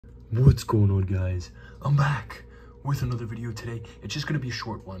What's going on, guys? I'm back with another video today. It's just gonna be a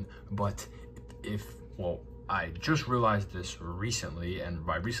short one, but I just realized this recently, and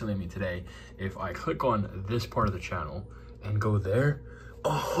by recently I mean today. If I click on this part of the channel and go there,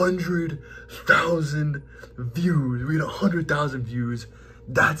 100,000 views. We had 100,000 views.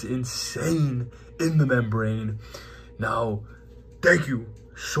 That's insane in the membrane. Now, thank you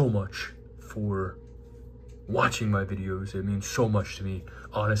so much for watching my videos. It means so much to me.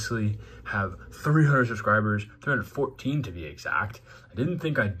 Honestly, have 300 subscribers, 314 to be exact. I didn't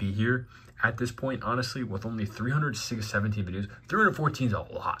think I'd be here at this point, honestly, with only 317 videos. 314 is a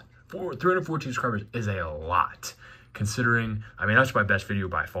lot. 314 subscribers is a lot, considering, I mean, that's my best video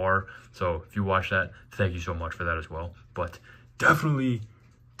by far. So if you watch that, thank you so much for that as well. But definitely,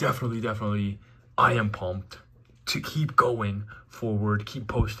 I am pumped to keep going forward, keep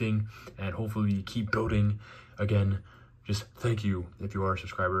posting, and hopefully keep building. Again, just thank you if you are a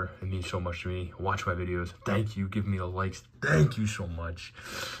subscriber. It means so much to me. Watch my videos. Thank you. Give me the likes. Thank you so much.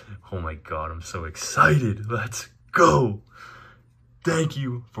 Oh my God, I'm so excited. Let's go. Thank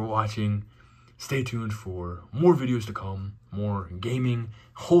you for watching. Stay tuned for more videos to come, more gaming,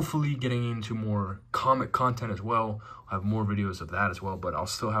 hopefully getting into more comic content as well. I'll have more videos of that as well, but I'll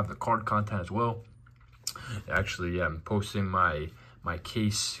still have the card content as well. Actually, yeah, I'm posting my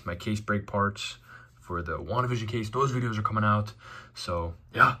case break parts for the WandaVision case. Those videos are coming out. So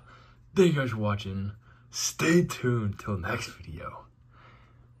yeah, thank you guys for watching. Stay tuned till next video.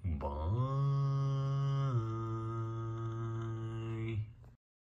 Bye.